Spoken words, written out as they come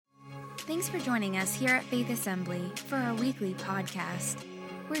Thanks for joining us here at Faith Assembly for our weekly podcast.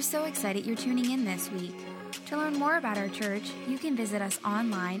 We're so excited you're tuning in this week. To learn more about our church, you can visit us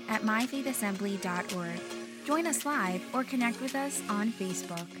online at myfaithassembly.org. Join us live or connect with us on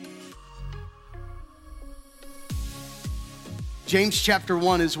Facebook. James chapter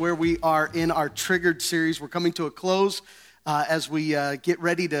 1 is where we are in our Triggered series. We're coming to a close as we get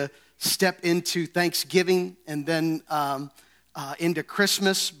ready to step into Thanksgiving and then into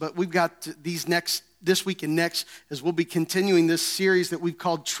Christmas. But we've got this week and next, as we'll be continuing this series that we've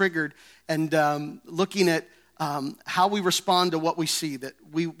called Triggered and looking at how we respond to what we see, that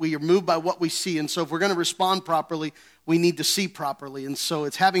we are moved by what we see. And so if we're going to respond properly, we need to see properly. And so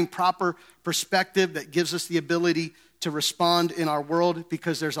it's having proper perspective that gives us the ability to respond in our world,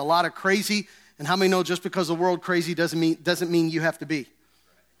 because there's a lot of crazy. And how many know just because the world crazy doesn't mean you have to be?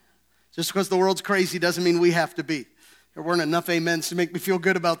 Just because the world's crazy doesn't mean we have to be. There weren't enough amens to make me feel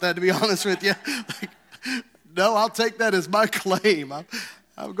good about that, to be honest with you. No, I'll take that as my claim.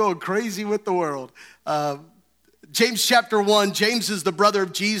 I'm going crazy with the world. James chapter 1, James is the brother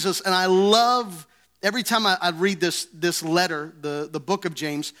of Jesus, and I love, every time I read this letter, the book of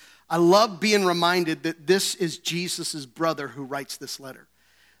James, I love being reminded that this is Jesus' brother who writes this letter.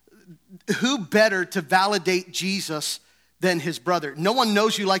 Who better to validate Jesus than his brother? No one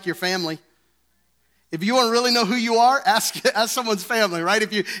knows you like your family. If you want to really know who you are, ask someone's family, right?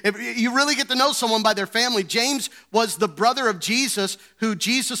 If you really get to know someone by their family, James was the brother of Jesus, who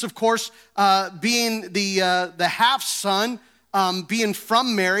Jesus, of course, being the half son, being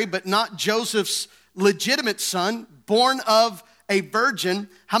from Mary, but not Joseph's legitimate son, born of a virgin.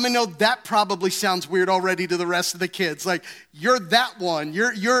 How many know that probably sounds weird already to the rest of the kids? Like, you're that one.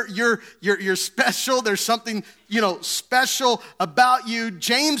 You're special. There's something, special about you.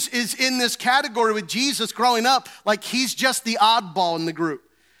 James is in this category with Jesus growing up, like he's just the oddball in the group.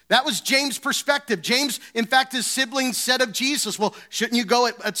 That was James' perspective. James, in fact, his siblings said of Jesus, well, shouldn't you go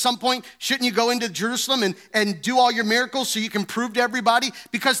at some point, shouldn't you go into Jerusalem and do all your miracles so you can prove to everybody?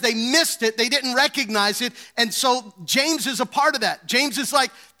 Because they missed it, they didn't recognize it, and so James is a part of that. James is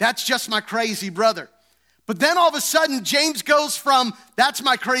like, that's just my crazy brother. But then all of a sudden, James goes from, that's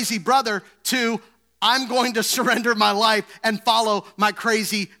my crazy brother, to, I'm going to surrender my life and follow my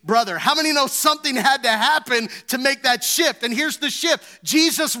crazy brother. How many know something had to happen to make that shift? And here's the shift.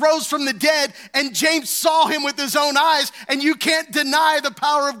 Jesus rose from the dead, and James saw him with his own eyes, and you can't deny the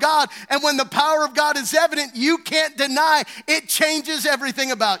power of God. And when the power of God is evident, you can't deny. It changes everything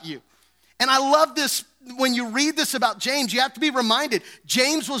about you. And I love this. When you read this about James, you have to be reminded,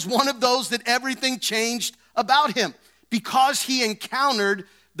 James was one of those that everything changed about him because he encountered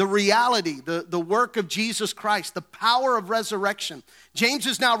the reality, the work of Jesus Christ, the power of resurrection. James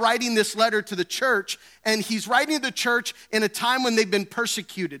is now writing this letter to the church, and he's writing to the church in a time when they've been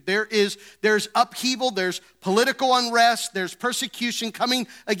persecuted. There's upheaval, there's political unrest, there's persecution coming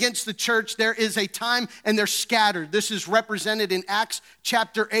against the church. There is a time, and they're scattered. This is represented in Acts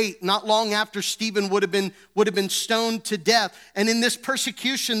chapter 8, not long after Stephen would have been stoned to death. And in this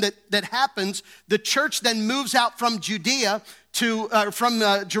persecution that happens, the church then moves out from Judea from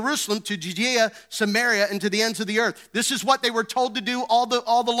Jerusalem to Judea, Samaria, and to the ends of the earth. This is what they were told to do all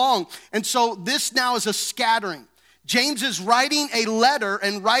the long. And so this now is a scattering. James is writing a letter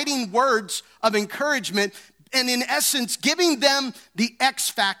and writing words of encouragement, and in essence, giving them the X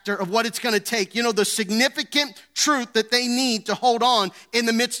factor of what it's going to take. The significant truth that they need to hold on in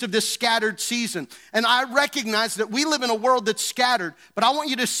the midst of this scattered season. And I recognize that we live in a world that's scattered, but I want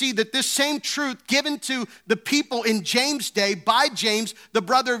you to see that this same truth given to the people in James' day by James, the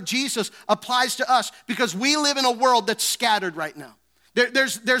brother of Jesus, applies to us, because we live in a world that's scattered right now.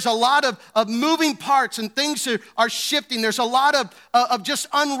 There's a lot of moving parts, and things are shifting. There's a lot of just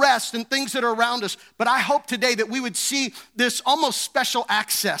unrest and things that are around us. But I hope today that we would see this almost special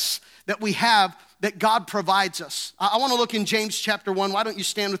access that we have, that God provides us. I want to look in James chapter 1. Why don't you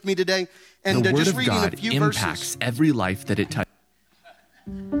stand with me today? And the Word just of reading God a few impacts verses. every life that it touches.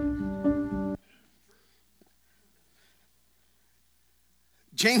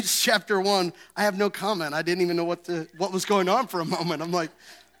 James chapter 1, I have no comment. I didn't even know what was going on for a moment. I'm like,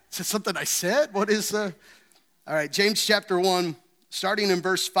 is it something I said? What is all right, James chapter 1, starting in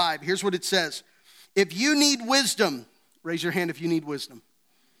verse 5. Here's what it says. If you need wisdom, raise your hand if you need wisdom.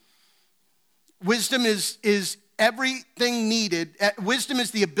 Wisdom is everything needed. Wisdom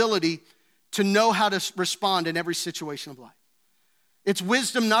is the ability to know how to respond in every situation of life. It's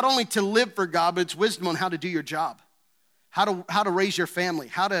wisdom not only to live for God, but it's wisdom on how to do your job. How to raise your family,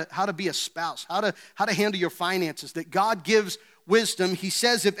 how to be a spouse, how to handle your finances, that God gives wisdom. He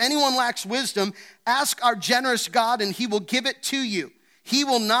says, if anyone lacks wisdom, ask our generous God and he will give it to you. He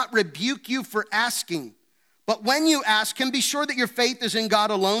will not rebuke you for asking. But when you ask him, be sure that your faith is in God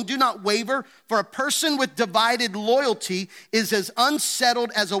alone. Do not waver, for a person with divided loyalty is as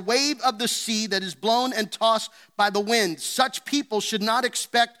unsettled as a wave of the sea that is blown and tossed by the wind. Such people should not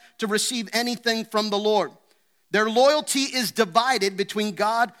expect to receive anything from the Lord. Their loyalty is divided between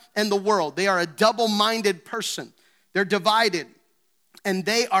God and the world. They are a double-minded person. They're divided, and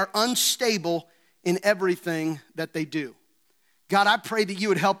they are unstable in everything that they do. God, I pray that you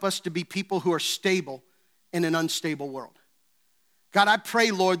would help us to be people who are stable in an unstable world. God, I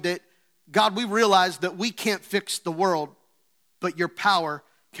pray, Lord, that, God, we realize that we can't fix the world, but your power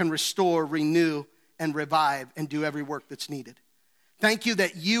can restore, renew, and revive and do every work that's needed. Thank you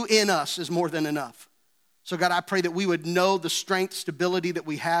that you in us is more than enough. So, God, I pray that we would know the strength, stability that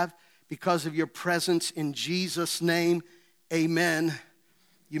we have because of your presence in Jesus' name. Amen.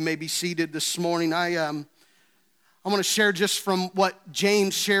 You may be seated this morning. I want to share just from what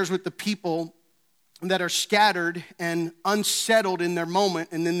James shares with the people that are scattered and unsettled in their moment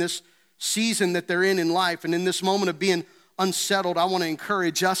and in this season that they're in life. And in this moment of being unsettled, I want to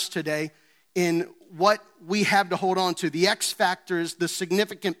encourage us today in what we have to hold on to. The X factor is the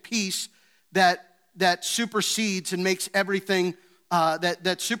significant piece that supersedes and makes everything,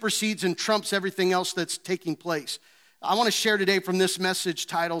 that supersedes and trumps everything else that's taking place. I want to share today from this message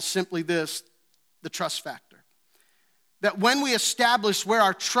titled simply this, the trust factor. That when we establish where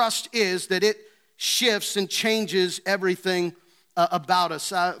our trust is, that it shifts and changes everything about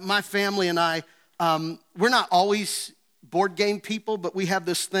us. My family and I, we're not always board game people, but we have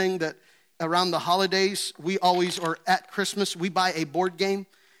this thing that around the holidays, we always, or at Christmas, we buy a board game.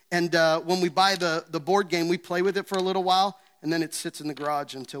 And when we buy the board game, we play with it for a little while, and then it sits in the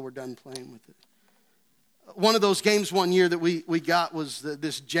garage until we're done playing with it. One of those games one year that we got was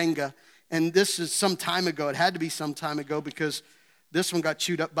this Jenga. And this is some time ago. It had to be some time ago because this one got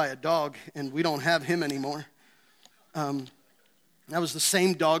chewed up by a dog, and we don't have him anymore. That was the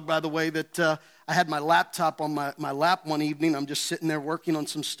same dog, by the way, that I had my laptop on my lap one evening. I'm just sitting there working on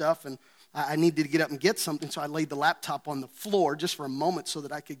some stuff, and I needed to get up and get something, so I laid the laptop on the floor just for a moment so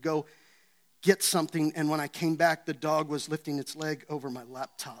that I could go get something. And when I came back, the dog was lifting its leg over my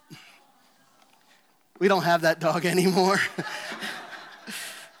laptop. We don't have that dog anymore.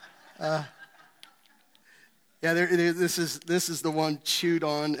 This is the one chewed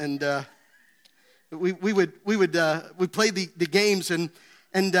on, and we play the games, and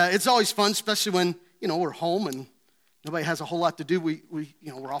it's always fun, especially when we're home and nobody has a whole lot to do.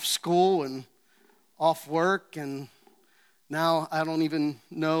 We're off school and off work, and now I don't even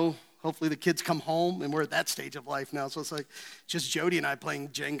know. Hopefully the kids come home, and we're at that stage of life now. So it's like just Jody and I playing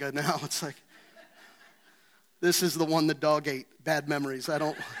Jenga now. It's like this is the one the dog ate. Bad memories. I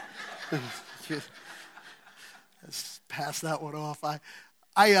don't. Let's pass that one off.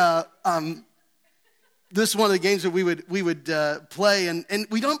 This is one of the games that we would play, and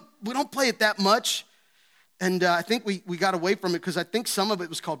we don't play it that much, and I think we got away from it because I think some of it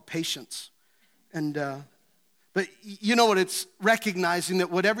was called patience, and but you know what? It's recognizing that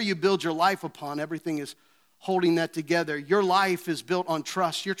whatever you build your life upon, everything is holding that together. Your life is built on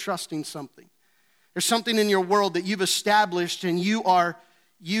trust. You're trusting something. There's something in your world that you've established, and you are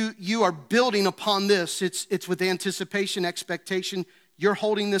building upon this. It's with anticipation, expectation. You're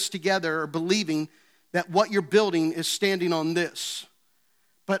holding this together or believing that what you're building is standing on this.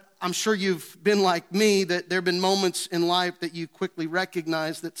 But I'm sure you've been like me, that there have been moments in life that you quickly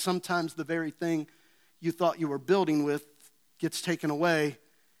recognize that sometimes the very thing you thought you were building with gets taken away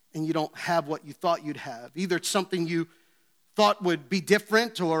and you don't have what you thought you'd have. Either it's something you thought would be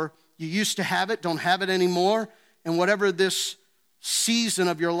different, or you used to have it, don't have it anymore, and whatever this season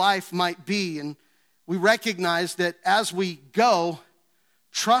of your life might be. And we recognize that as we go,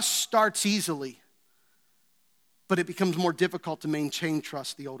 trust starts easily, but it becomes more difficult to maintain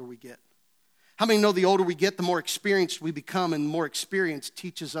trust the older we get. How many know the older we get, the more experienced we become, and more experience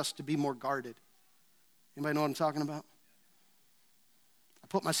teaches us to be more guarded? Anybody know what I'm talking about? I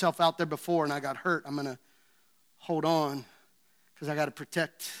put myself out there before and I got hurt. I'm going to hold on because I got to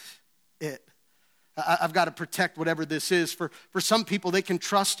protect it. I've got to protect whatever this is. For some people, they can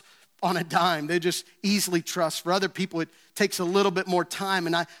trust on a dime. They just easily trust. For other people, it takes a little bit more time.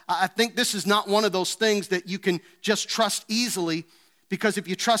 And I think this is not one of those things that you can just trust easily, because if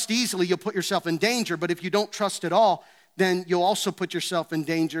you trust easily, you'll put yourself in danger. But if you don't trust at all, then you'll also put yourself in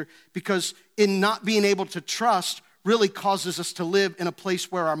danger, because in not being able to trust really causes us to live in a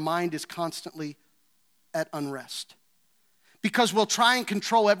place where our mind is constantly at unrest. Because we'll try and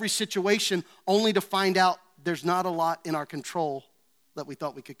control every situation only to find out there's not a lot in our control that we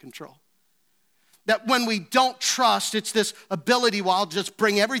thought we could control. that when we don't trust, it's this ability, well, I'll just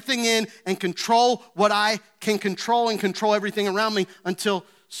bring everything in and control what I can control and control everything around me until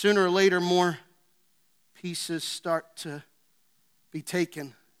sooner or later more pieces start to be taken.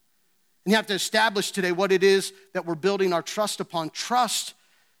 And you have to establish today what it is that we're building our trust upon. Trust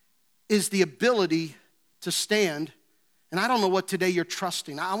is the ability to stand. And I don't know what today you're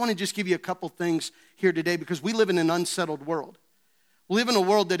trusting. I want to just give you a couple things here today because we live in an unsettled world. We live in a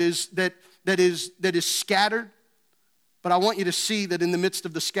world that is scattered, but I want you to see that in the midst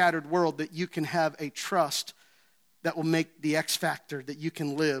of the scattered world that you can have a trust that will make the X factor, that you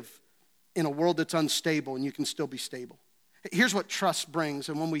can live in a world that's unstable and you can still be stable. Here's what trust brings,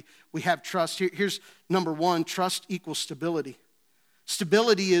 and when we have trust, here's number one, trust equals stability.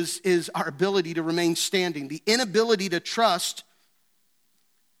 Stability is our ability to remain standing. The inability to trust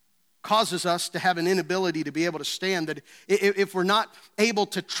causes us to have an inability to be able to stand. That if we're not able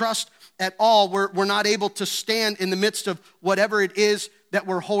to trust at all, we're not able to stand in the midst of whatever it is that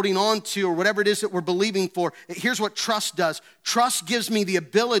we're holding on to or whatever it is that we're believing for. Here's what trust does. Trust gives me the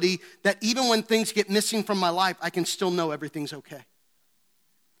ability that even when things get missing from my life, I can still know everything's okay.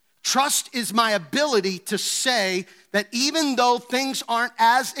 Trust is my ability to say that even though things aren't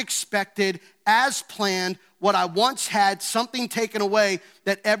as expected, as planned, what I once had, something taken away,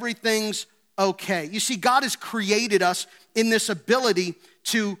 that everything's okay. You see, God has created us in this ability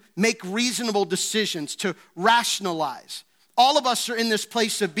to make reasonable decisions, to rationalize. All of us are in this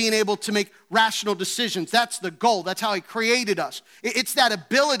place of being able to make rational decisions. That's the goal. That's how he created us. It's that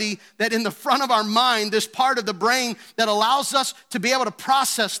ability that in the front of our mind, this part of the brain that allows us to be able to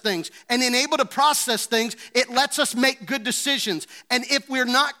process things. And in able to process things, it lets us make good decisions. And if we're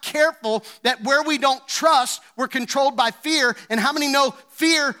not careful, that where we don't trust, we're controlled by fear. And how many know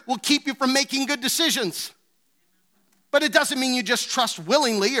fear will keep you from making good decisions? But it doesn't mean you just trust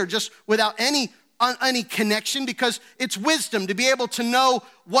willingly or just without any connection, because it's wisdom to be able to know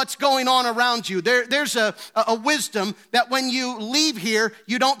what's going on around you. There's a wisdom that when you leave here,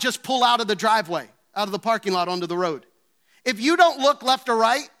 you don't just pull out of the driveway, out of the parking lot onto the road. If you don't look left or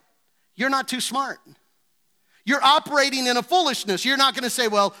right, you're not too smart. You're operating in a foolishness. You're not going to say,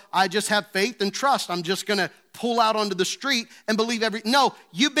 well, I just have faith and trust. I'm just going to pull out onto the street and believe No,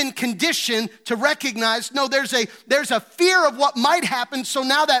 you've been conditioned to recognize, no, there's a fear of what might happen. So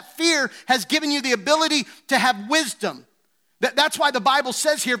now that fear has given you the ability to have wisdom. That's why the Bible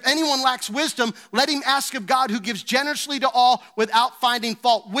says here, if anyone lacks wisdom, let him ask of God who gives generously to all without finding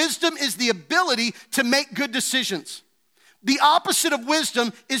fault. Wisdom is the ability to make good decisions. The opposite of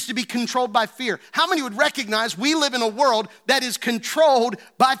wisdom is to be controlled by fear. How many would recognize we live in a world that is controlled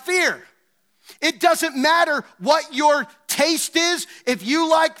by fear? It doesn't matter what your taste is. If you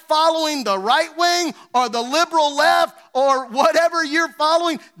like following the right wing or the liberal left or whatever you're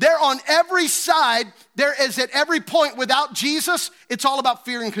following, they're on every side. There is at every point without Jesus, it's all about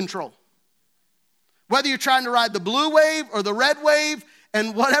fear and control. Whether you're trying to ride the blue wave or the red wave,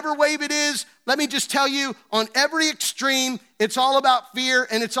 and whatever wave it is, let me just tell you, on every extreme, it's all about fear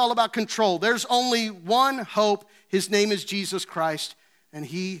and it's all about control. There's only one hope. His name is Jesus Christ, and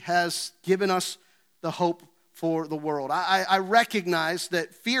he has given us the hope for the world. I recognize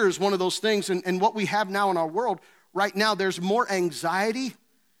that fear is one of those things, and what we have now in our world, right now, there's more anxiety,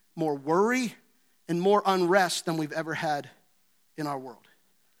 more worry, and more unrest than we've ever had in our world.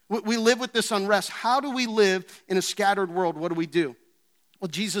 We live with this unrest. How do we live in a scattered world? What do? Well,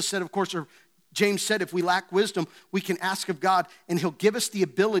 Jesus said, of course, or James said, if we lack wisdom, we can ask of God, and he'll give us the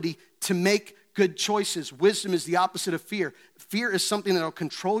ability to make good choices. Wisdom is the opposite of fear. Fear is something that will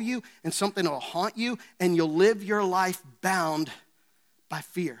control you and something that will haunt you, and you'll live your life bound by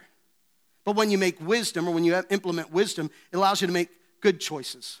fear. But when you make wisdom, or when you implement wisdom, it allows you to make good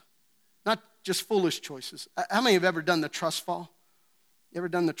choices, not just foolish choices. How many have ever done the trust fall? You ever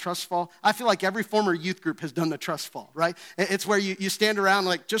done the trust fall? I feel like every former youth group has done the trust fall, right? It's where you stand around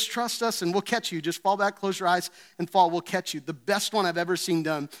like, just trust us and we'll catch you. Just fall back, close your eyes, and fall. We'll catch you. The best one I've ever seen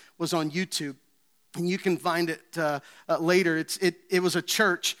done was on YouTube, and you can find it later. It was a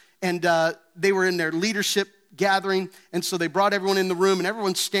church, and they were in their leadership gathering, and so they brought everyone in the room, and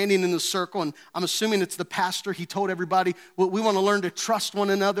everyone's standing in the circle, and I'm assuming it's the pastor. He told everybody, well, we want to learn to trust one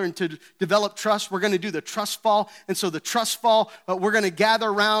another and to develop trust. We're going to do the trust fall, and so the trust fall, we're going to gather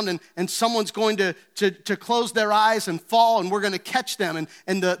around, and someone's going to close their eyes and fall, and we're going to catch them,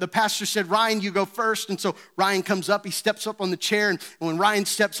 and the pastor said, Ryan, you go first, and so Ryan comes up, he steps up on the chair, and when Ryan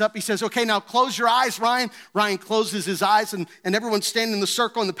steps up, he says, okay, now close your eyes, Ryan. Ryan closes his eyes, and everyone's standing in the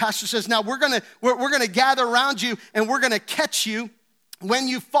circle, and the pastor says, now we're going to gather around you, and we're going to catch you when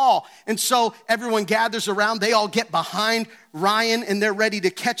you fall. And so everyone gathers around. They all get behind Ryan, and they're ready to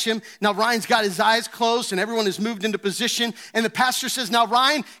catch him. Now, Ryan's got his eyes closed, and everyone is moved into position. And the pastor says, now,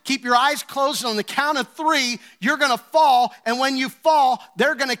 Ryan, keep your eyes closed. And on the count of 3, you're going to fall. And when you fall,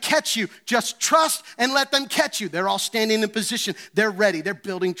 they're going to catch you. Just trust and let them catch you. They're all standing in position. They're ready. They're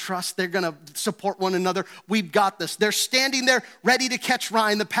building trust. They're going to support one another. We've got this. They're standing there ready to catch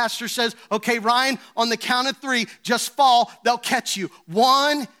Ryan. The pastor says, okay, Ryan, on the count of 3, just fall. They'll catch you.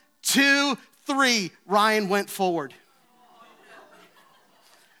 1, 2, 3. Ryan went forward.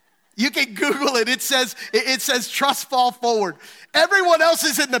 You can Google it. It says trust fall forward. Everyone else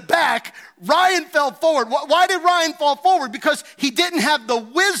is in the back. Ryan fell forward. Why did Ryan fall forward? Because he didn't have the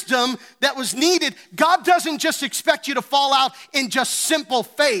wisdom that was needed. God doesn't just expect you to fall out in just simple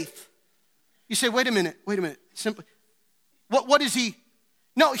faith. You say, wait a minute. Simply, what is he?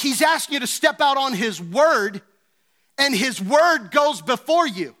 No, he's asking you to step out on his word, and his word goes before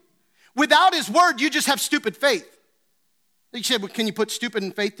you. Without his word, you just have stupid faith. You say, well, can you put stupid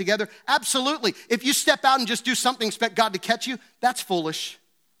and faith together? Absolutely. If you step out and just do something, expect God to catch you, that's foolish.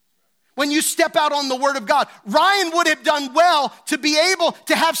 When you step out on the word of God, Ryan would have done well to be able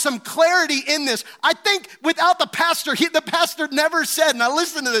to have some clarity in this. I think without the pastor never said, now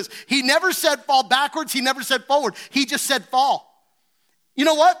listen to this, he never said fall backwards, he never said forward, he just said fall. You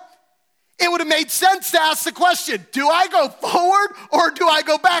know what? It would have made sense to ask the question, do I go forward or do I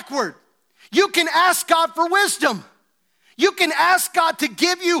go backward? You can ask God for wisdom. You can ask God to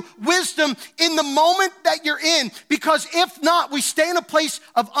give you wisdom in the moment that you're in, because if not, we stay in a place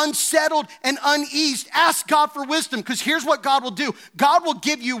of unsettled and uneased. Ask God for wisdom, because here's what God will do. God will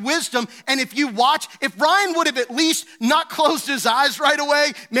give you wisdom, and if you watch, if Ryan would have at least not closed his eyes right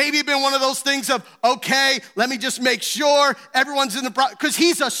away, maybe been one of those things of, okay, let me just make sure everyone's in the, because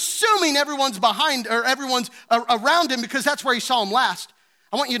he's assuming everyone's behind, or everyone's around him, because that's where he saw him last.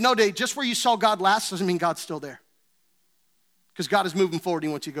 I want you to know today, just where you saw God last doesn't mean God's still there. Because God is moving forward, and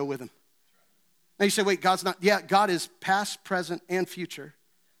he wants you to go with him. Now you say, wait, God's not, yeah, God is past, present, and future.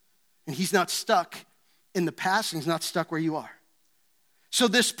 And he's not stuck in the past, and he's not stuck where you are. So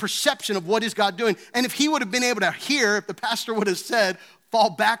this perception of what is God doing, and if he would have been able to hear, if the pastor would have said, fall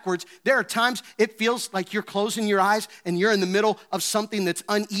backwards, there are times it feels like you're closing your eyes and you're in the middle of something that's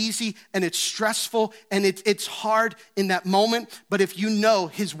uneasy and it's stressful and it's hard in that moment. But if you know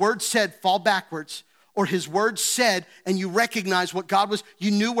his word said fall backwards, or his word said, and you recognize what God was,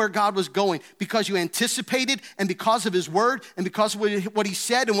 you knew where God was going because you anticipated, and because of his word, and because of what he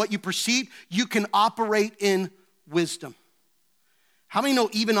said and what you perceived, you can operate in wisdom. How many know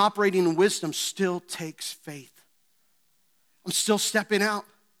even operating in wisdom still takes faith? I'm still stepping out,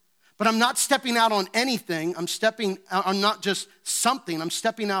 but I'm not stepping out on anything. I'm not just something, I'm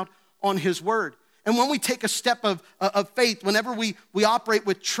stepping out on his word. And when we take a step of faith, whenever we operate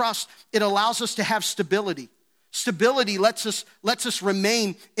with trust, it allows us to have stability. Stability lets us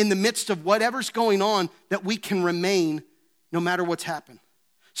remain in the midst of whatever's going on, that we can remain no matter what's happened.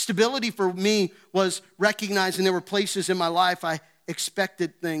 Stability for me was recognizing there were places in my life I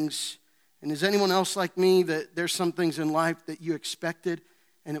expected things. And is anyone else like me, that there's some things in life that you expected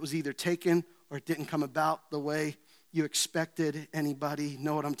and it was either taken or it didn't come about the way you expected? Anybody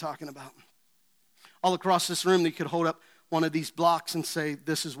know what I'm talking about? All across this room, you could hold up one of these blocks and say,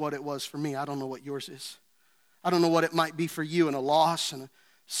 this is what it was for me. I don't know what yours is. I don't know what it might be for you in a loss and a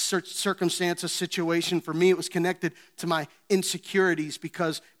circumstance, a situation. For me, it was connected to my insecurities,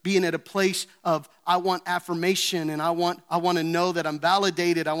 because being at a place of I want affirmation, and I want to know that I'm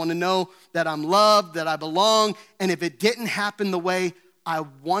validated. I want to know that I'm loved, that I belong. And if it didn't happen the way I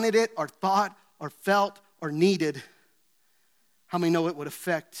wanted it or thought or felt or needed, how many know it would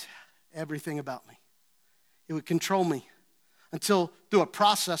affect everything about me? It would control me until through a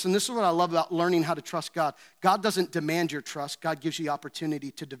process. And this is what I love about learning how to trust God. God doesn't demand your trust. God gives you the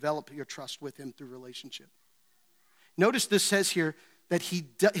opportunity to develop your trust with him through relationship. Notice this says here that he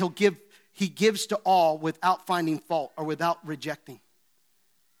gives to all without finding fault or without rejecting.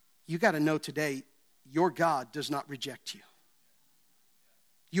 You got to know today, your God does not reject you.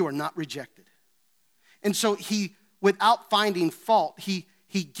 You are not rejected. And so he, without finding fault, he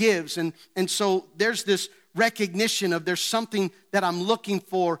gives. And so there's this recognition of there's something that I'm looking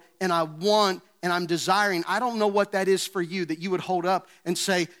for and I want and I'm desiring. I don't know what that is for you, that you would hold up and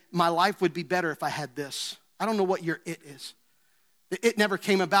say, my life would be better if I had this. I don't know what your it is. It never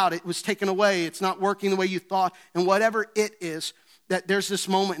came about. It was taken away. It's not working the way you thought. And whatever it is, that there's this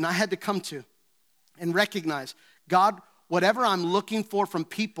moment, and I had to come to and recognize, God, whatever I'm looking for from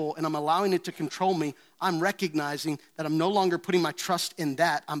people and I'm allowing it to control me, I'm recognizing that I'm no longer putting my trust in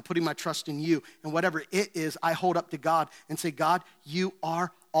that. I'm putting my trust in you. And whatever it is, I hold up to God and say, God, you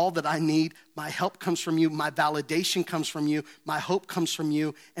are all that I need. My help comes from you. My validation comes from you. My hope comes from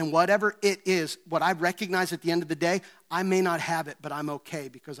you. And whatever it is, what I recognize at the end of the day, I may not have it, but I'm okay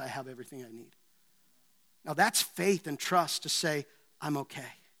because I have everything I need. Now that's faith and trust to say, I'm okay.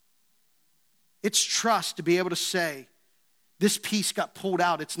 It's trust to be able to say, this piece got pulled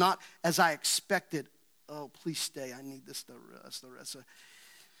out. It's not as I expected. Oh, please stay. I need this the rest. Did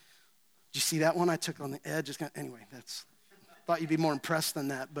you see that one I took on the edge? Anyway, thought you'd be more impressed than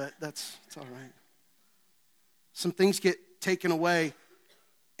that, but it's all right. Some things get taken away,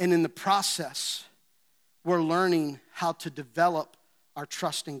 and in the process, we're learning how to develop our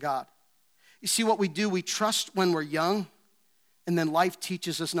trust in God. You see what we do? We trust when we're young, and then life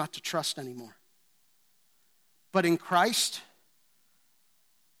teaches us not to trust anymore. But in Christ,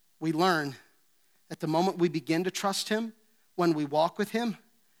 we learn at the moment we begin to trust him, when we walk with him,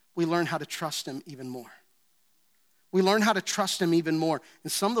 we learn how to trust him even more. We learn how to trust him even more.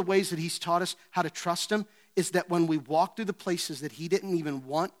 And some of the ways that he's taught us how to trust him is that when we walk through the places that he didn't even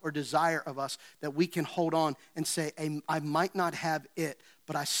want or desire of us, that we can hold on and say, I might not have it,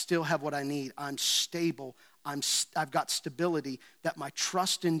 but I still have what I need. I'm stable. I've got stability, that my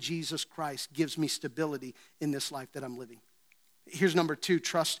trust in Jesus Christ gives me stability in this life that I'm living. Here's number 2,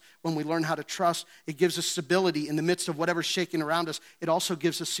 trust. When we learn how to trust, it gives us stability in the midst of whatever's shaking around us. It also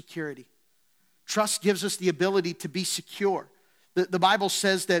gives us security. Trust gives us the ability to be secure. The Bible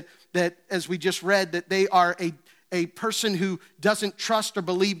says that as we just read, that they are a person who doesn't trust or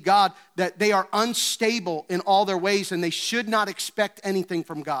believe God, that they are unstable in all their ways, and they should not expect anything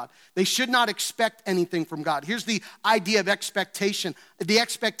from God. They should not expect anything from God. Here's the idea of expectation. The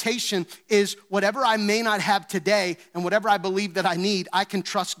expectation is whatever I may not have today and whatever I believe that I need, I can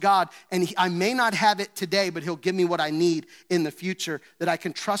trust God. And I may not have it today, but he'll give me what I need in the future, that I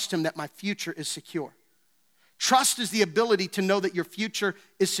can trust him that my future is secure. Trust is the ability to know that your future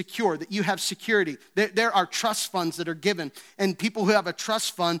is secure, that you have security. There are trust funds that are given, and people who have a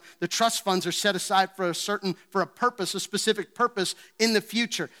trust fund, the trust funds are set aside for a purpose, a specific purpose in the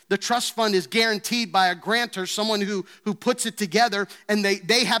future. The trust fund is guaranteed by a grantor, someone who puts it together, and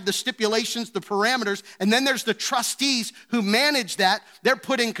they have the stipulations, the parameters, and then there's the trustees who manage that. They're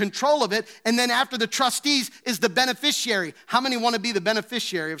put in control of it, and then after the trustees is the beneficiary. How many want to be the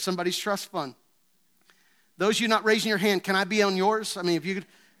beneficiary of somebody's trust fund? Those of you not raising your hand, can I be on yours? I mean, if you could,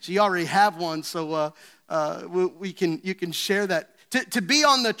 so you already have one, so you can share that. To be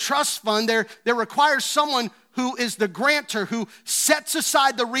on the trust fund, there requires someone who is the grantor, who sets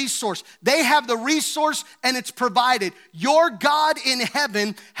aside the resource. They have the resource and it's provided. Your God in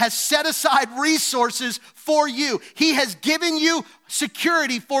heaven has set aside resources for you. He has given you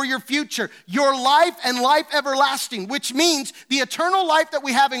security for your future, your life and life everlasting, which means the eternal life that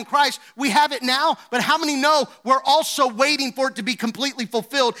we have in Christ, we have it now, but how many know we're also waiting for it to be completely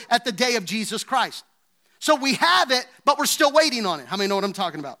fulfilled at the day of Jesus Christ? So we have it, but we're still waiting on it. How many know what I'm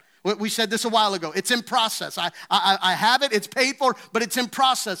talking about? We said this a while ago. It's in process. I have it. It's paid for, but it's in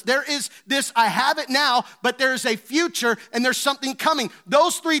process. There is this, I have it now, but there's a future and there's something coming.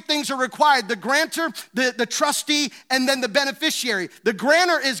 Those 3 things are required. The grantor, the trustee, and then the beneficiary. The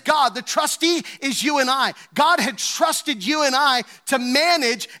grantor is God. The trustee is you and I. God had trusted you and I to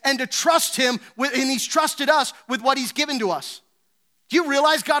manage and to trust him, and he's trusted us with what he's given to us. Do you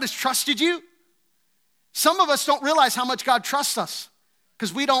realize God has trusted you? Some of us don't realize how much God trusts us,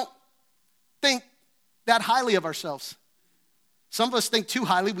 because we don't think that highly of ourselves. Some of us think too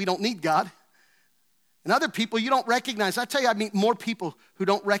highly, we don't need God. And other people you don't recognize. I tell you, I meet more people who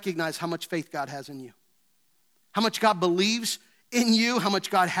don't recognize how much faith God has in you. How much God believes in you, how much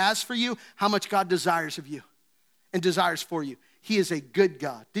God has for you, how much God desires of you and desires for you. He is a good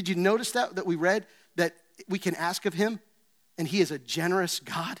God. Did you notice that we read that we can ask of him, and he is a generous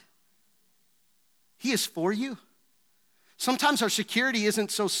God? He is for you. Sometimes our security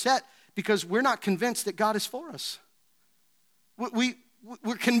isn't so set because we're not convinced that God is for us.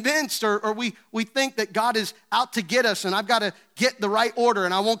 We're convinced or we think that God is out to get us, and I've got to get the right order,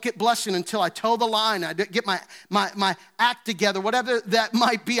 and I won't get blessing until I toe the line, I get my act together, whatever that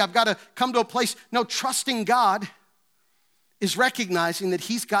might be. I've got to come to a place. No, trusting God is recognizing that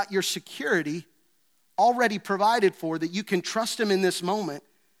he's got your security already provided for, that you can trust him in this moment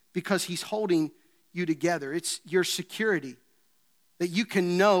because he's holding you together. It's your security, that you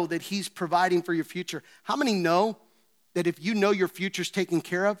can know that he's providing for your future. How many know that if you know your future's taken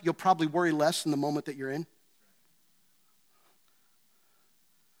care of, you'll probably worry less in the moment that you're in?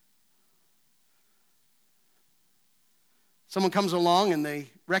 Someone comes along and they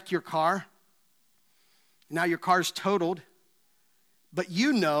wreck your car. Now your car's totaled, but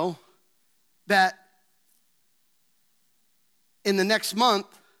you know that in the next month,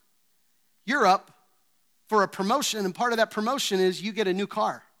 You're up for a promotion, and part of that promotion is you get a new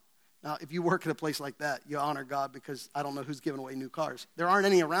car. Now, if you work at a place like that, you honor God because I don't know who's giving away new cars. There aren't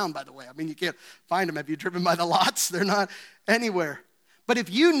any around, by the way. I mean, you can't find them. Have you driven by the lots? They're not anywhere. But if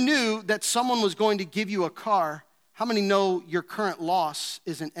you knew that someone was going to give you a car, how many know your current loss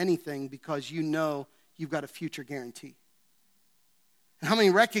isn't anything because you know you've got a future guarantee? And how many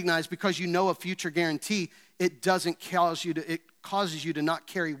recognize because you know a future guarantee, it causes you to not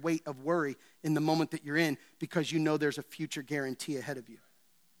carry weight of worry in the moment that you're in because you know there's a future guarantee ahead of you.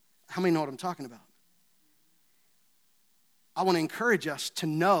 How many know what I'm talking about? I want to encourage us to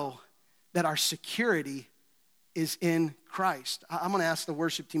know that our security is in Christ. I'm going to ask the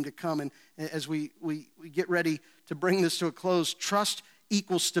worship team to come, and as we get ready to bring this to a close, trust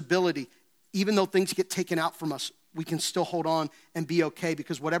equals stability. Even though things get taken out from us, we can still hold on and be okay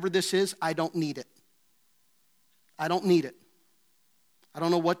because whatever this is, I don't need it. I don't need it. I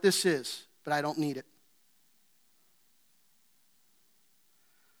don't know what this is, but I don't need it.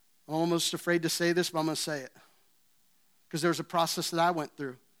 I'm almost afraid to say this, but I'm going to say it. Because there's a process that I went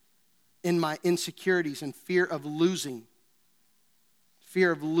through in my insecurities and fear of losing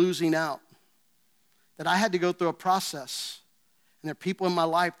out, that I had to go through a process. And there are people in my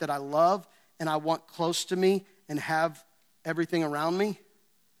life that I love and I want close to me and have everything around me.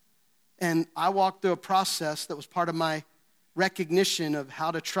 And I walked through a process that was part of my recognition of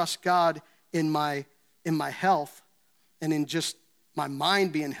how to trust God in my health and in just my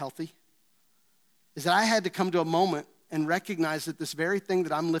mind being healthy, is that I had to come to a moment and recognize that this very thing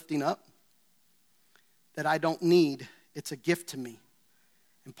that I'm lifting up, that I don't need, it's a gift to me.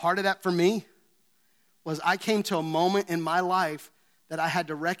 And part of that for me was I came to a moment in my life that I had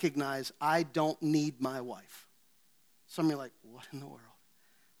to recognize I don't need my wife. Some of you are like, what in the world?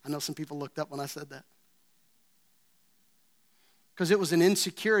 I know some people looked up when I said that. Because it was an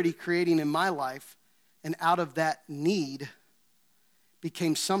insecurity creating in my life, and out of that need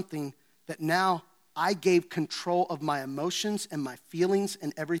became something that now I gave control of my emotions and my feelings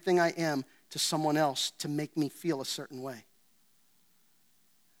and everything I am to someone else to make me feel a certain way.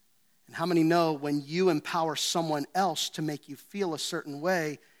 And how many know when you empower someone else to make you feel a certain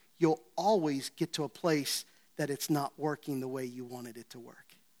way, you'll always get to a place that it's not working the way you wanted it to work?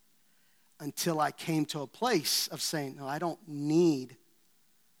 Until I came to a place of saying, no, I don't need.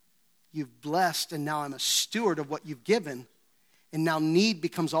 You've blessed, and now I'm a steward of what you've given. And now need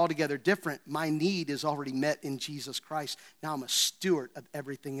becomes altogether different. My need is already met in Jesus Christ. Now I'm a steward of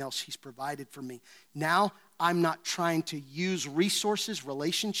everything else he's provided for me. Now I'm not trying to use resources,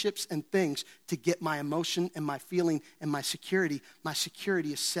 relationships, and things to get my emotion and my feeling and my security. My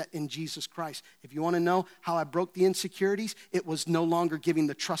security is set in Jesus Christ. If you want to know how I broke the insecurities, it was no longer giving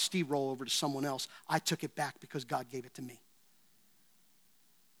the trustee role over to someone else. I took it back because God gave it to me.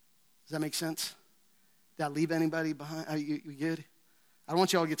 Does that make sense? Did I leave anybody behind? Are you good? I don't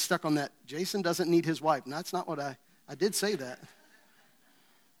want you all to get stuck on that. Jason doesn't need his wife. And that's not what I did say that.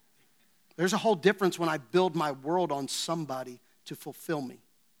 There's a whole difference when I build my world on somebody to fulfill me.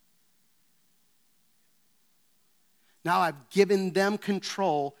 Now I've given them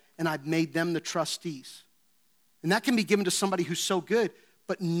control and I've made them the trustees. And that can be given to somebody who's so good,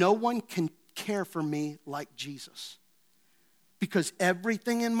 but no one can care for me like Jesus. Because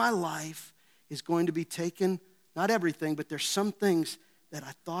everything in my life is going to be taken, not everything, but there's some things that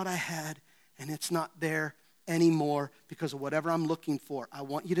I thought I had and it's not there anymore because of whatever I'm looking for. I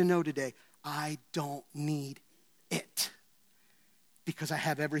want you to know today, I don't need it because I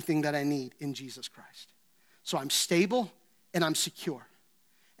have everything that I need in Jesus Christ. So I'm stable and I'm secure.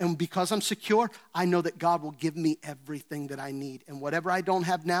 And because I'm secure, I know that God will give me everything that I need. And whatever I don't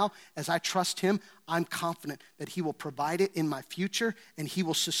have now, as I trust him, I'm confident that he will provide it in my future and he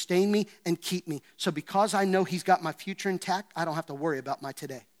will sustain me and keep me. So because I know he's got my future intact, I don't have to worry about my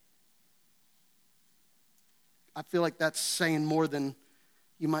today. I feel like that's saying more than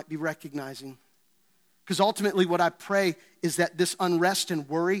you might be recognizing. Because ultimately what I pray is that this unrest and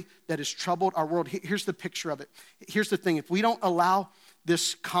worry that has troubled our world, here's the picture of it. Here's the thing. If we don't allow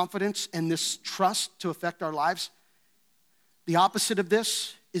this confidence and this trust to affect our lives, the opposite of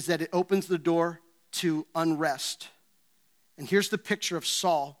this is that it opens the door to unrest. And here's the picture of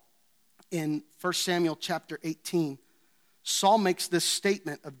Saul in 1 Samuel chapter 18. Saul makes this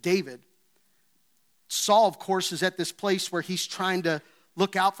statement of David. Saul, of course, is at this place where he's trying to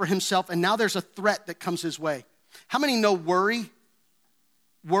look out for himself, and now there's a threat that comes his way. How many know worry?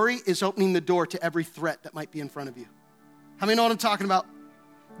 Worry is opening the door to every threat that might be in front of you. How many know what I'm talking about?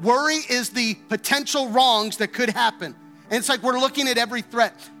 Worry is the potential wrongs that could happen. And it's like we're looking at every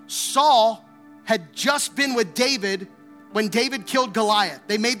threat. Saul had just been with David when David killed Goliath.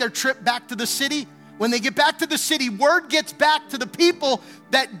 They made their trip back to the city. When they get back to the city, word gets back to the people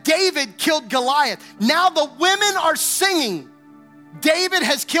that David killed Goliath. Now the women are singing. David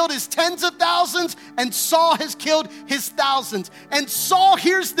has killed his tens of thousands and Saul has killed his thousands. And Saul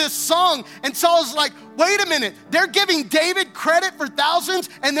hears this song and Saul is like, wait a minute, they're giving David credit for thousands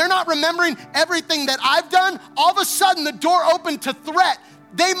and they're not remembering everything that I've done. All of a sudden the door opened to threat.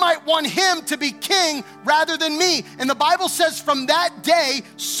 They might want him to be king rather than me. And the Bible says from that day,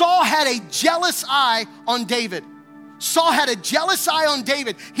 Saul had a jealous eye on David. Saul had a jealous eye on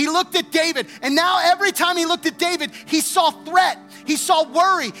David. He looked at David, and now every time he looked at David, he saw threat, he saw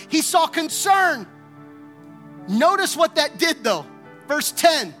worry, he saw concern. Notice what that did though. Verse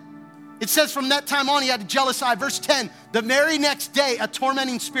 10, it says from that time on he had a jealous eye. Verse 10, the very next day, a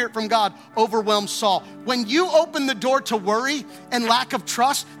tormenting spirit from God overwhelmed Saul. When you open the door to worry and lack of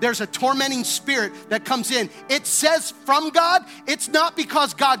trust, there's a tormenting spirit that comes in. It says from God. It's not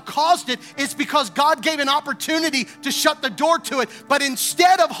because God caused it. It's because God gave an opportunity to shut the door to it. But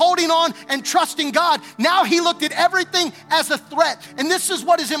instead of holding on and trusting God, now he looked at everything as a threat. And this is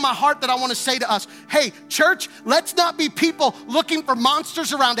what is in my heart that I want to say to us. Hey, church, let's not be people looking for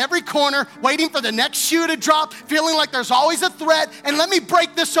monsters around every corner, waiting for the next shoe to drop, feeling like there's always a threat. And let me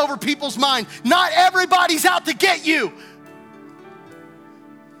break this over people's mind. Not everybody's out to get you.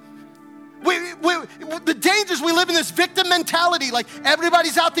 The dangers, we live in this victim mentality, like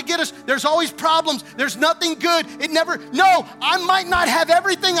everybody's out to get us. There's always problems. There's nothing good. No, I might not have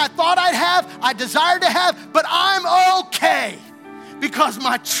everything I thought I'd have, I desire to have, but I'm okay because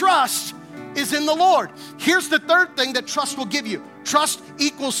my trust is in the Lord. Here's the third thing that trust will give you. Trust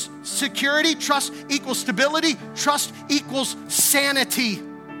equals security. Trust equals stability. Trust equals sanity.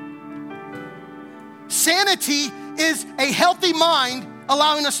 Sanity is a healthy mind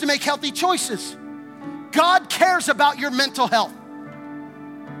allowing us to make healthy choices. God cares about your mental health.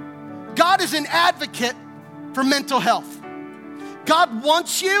 God is an advocate for mental health. God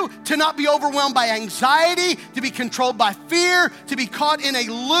wants you to not be overwhelmed by anxiety, to be controlled by fear, to be caught in a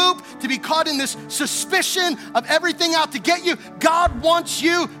loop, to be caught in this suspicion of everything out to get you. God wants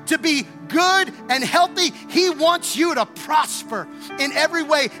you to be good and healthy. He wants you to prosper in every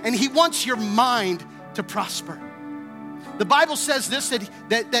way, and he wants your mind to prosper. The Bible says this,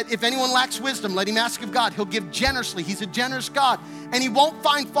 that if anyone lacks wisdom, let him ask of God. He'll give generously. He's a generous God, and he won't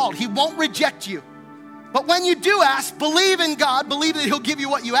find fault. He won't reject you. But when you do ask, believe in God, believe that he'll give you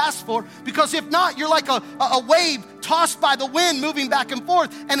what you ask for, because if not, you're like a wave tossed by the wind moving back and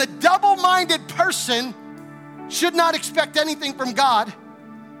forth. And a double-minded person should not expect anything from God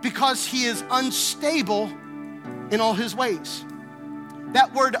because he is unstable in all his ways.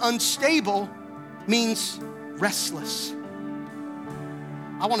 That word unstable means restless.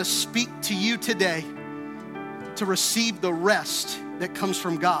 I want to speak to you today to receive the rest that comes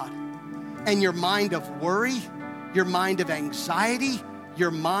from God. And your mind of worry, your mind of anxiety,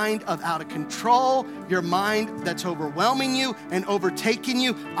 your mind of out of control, your mind that's overwhelming you and overtaking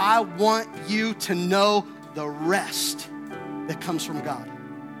you, I want you to know the rest that comes from God.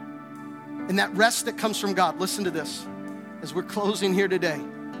 And that rest that comes from God, listen to this, as we're closing here today.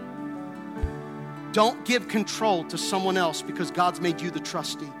 Don't give control to someone else because God's made you the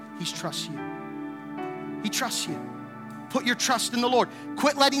trustee. He trusts you. He trusts you. Put your trust in the Lord.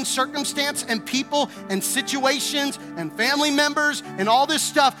 Quit letting circumstance and people and situations and family members and all this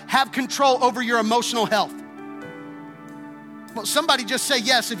stuff have control over your emotional health. Well, somebody just say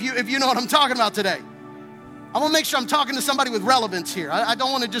yes if you know what I'm talking about today. I want to make sure I'm talking to somebody with relevance here. I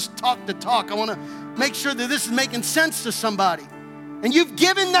don't want to just talk the talk. I want to make sure that this is making sense to somebody. And you've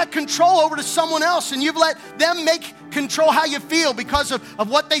given that control over to someone else, and you've let them control how you feel because of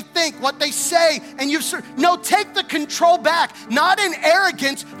what they think, what they say, and take the control back, not in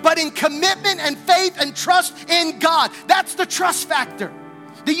arrogance, but in commitment and faith and trust in God. That's the trust factor,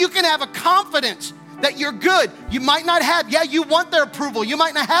 that you can have a confidence that you're good. You might not have, you want their approval. You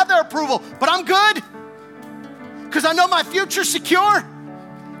might not have their approval, but I'm good because I know my future's secure.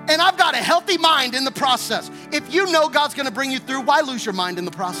 And I've got a healthy mind in the process. If you know God's gonna bring you through, why lose your mind in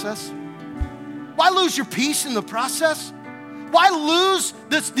the process? Why lose your peace in the process? Why lose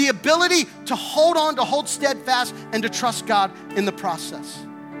the ability to hold on, to hold steadfast, and to trust God in the process?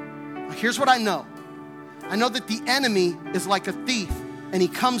 Here's what I know. I know that the enemy is like a thief, and he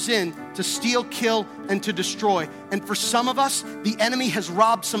comes in to steal, kill, and to destroy. And for some of us, the enemy has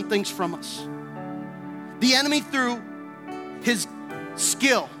robbed some things from us. The enemy, through his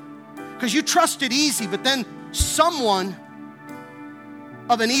skill, because you trusted easy, but then someone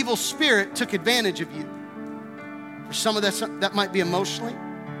of an evil spirit took advantage of you. For some of that might be emotionally,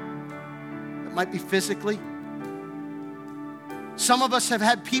 that might be physically, Some of us have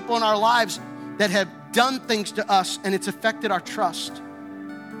had people in our lives that have done things to us and it's affected our trust.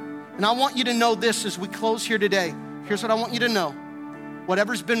 And I want you to know this as we close here today. Here's what I want you to know.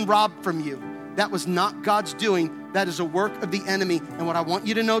 Whatever's been robbed from you, that was not God's doing. That is a work of the enemy. And what I want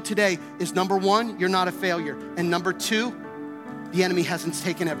you to know today is, number one, you're not a failure. And number two, the enemy hasn't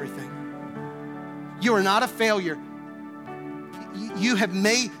taken everything. You are not a failure. You have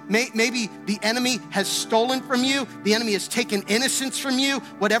maybe the enemy has stolen from you. The enemy has taken innocence from you,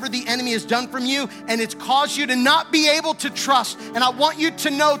 whatever the enemy has done from you, and it's caused you to not be able to trust. And I want you to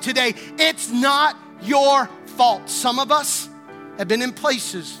know today, it's not your fault. Some of us have been in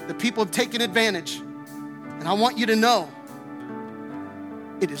places that people have taken advantage. And I want you to know,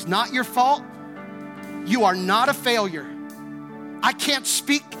 it is not your fault. You are not a failure. I can't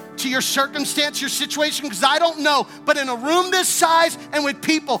speak to your circumstance, your situation, because I don't know. But in a room this size and with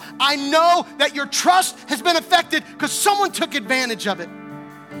people, I know that your trust has been affected because someone took advantage of it.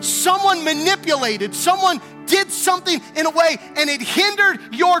 Someone manipulated, someone did something in a way and it hindered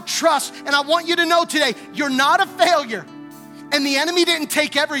your trust. And I want you to know today, you're not a failure. And the enemy didn't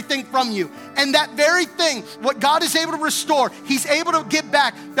take everything from you. And that very thing, what God is able to restore, he's able to give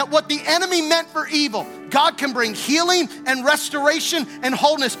back. That what the enemy meant for evil, God can bring healing and restoration and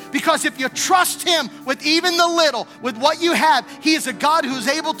wholeness. Because if you trust him with even the little, with what you have, he is a God who is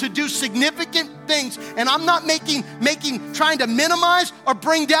able to do significant things. And I'm not trying to minimize or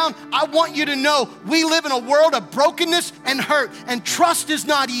bring down. I want you to know we live in a world of brokenness and hurt. And trust is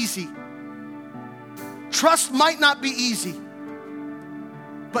not easy. Trust might not be easy.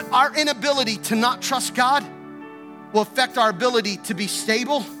 But our inability to not trust God will affect our ability to be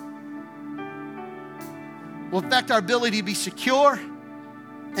stable, will affect our ability to be secure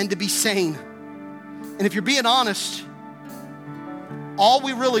and to be sane. And if you're being honest, all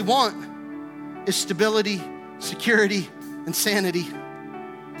we really want is stability, security, and sanity.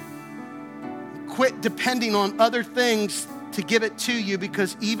 Quit depending on other things to give it to you,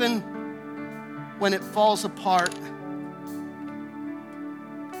 because even when it falls apart,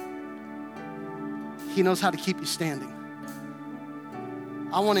 he knows how to keep you standing.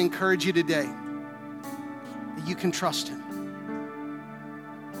 I want to encourage you today that you can trust him.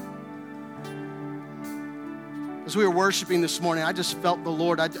 As we were worshiping this morning, I just felt the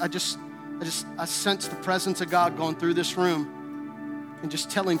Lord. I sensed the presence of God going through this room and just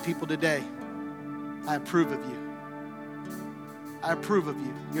telling people today, I approve of you. I approve of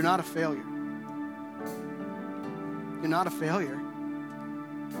you. You're not a failure. You're not a failure.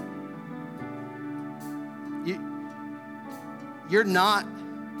 You're not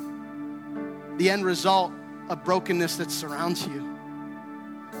the end result of brokenness that surrounds you.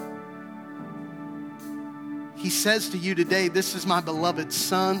 He says to you today, this is my beloved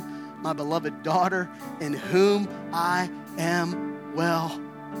son, my beloved daughter, in whom I am well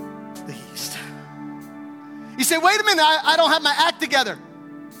pleased. You say, wait a minute, I don't have my act together.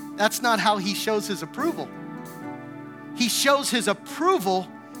 That's not how he shows his approval. He shows his approval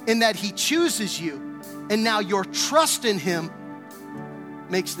in that he chooses you, and now your trust in him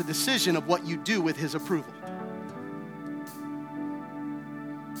makes the decision of what you do with his approval.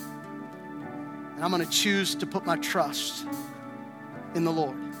 And I'm going to choose to put my trust in the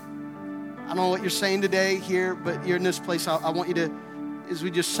Lord. I don't know what you're saying today here, but you're in this place. I want you to, as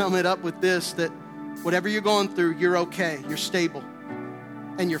we just sum it up with this, that whatever you're going through, you're okay, you're stable,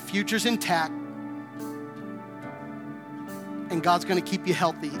 and your future's intact, and God's going to keep you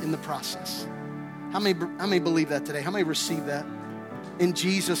healthy in the process. How many believe that today? How many receive that? In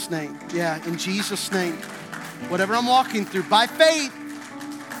Jesus' name. Yeah, in Jesus' name. Whatever I'm walking through, by faith,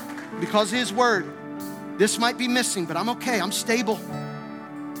 because of his word, this might be missing, but I'm okay. I'm stable.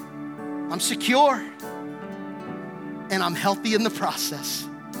 I'm secure. And I'm healthy in the process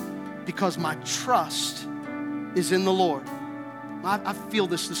because my trust is in the Lord. I feel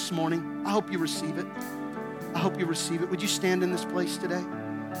this morning. I hope you receive it. I hope you receive it. Would you stand in this place today?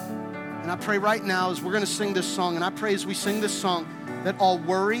 And I pray right now as we're going to sing this song, and I pray as we sing this song that all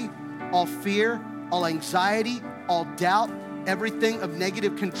worry, all fear, all anxiety, all doubt, everything of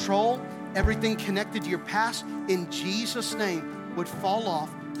negative control, everything connected to your past, in Jesus' name would fall off,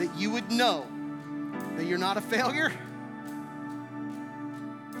 that you would know that you're not a failure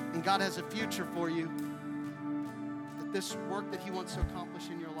and God has a future for you, that this work that he wants to accomplish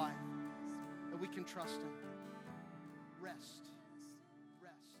in your life, that we can trust him. Rest.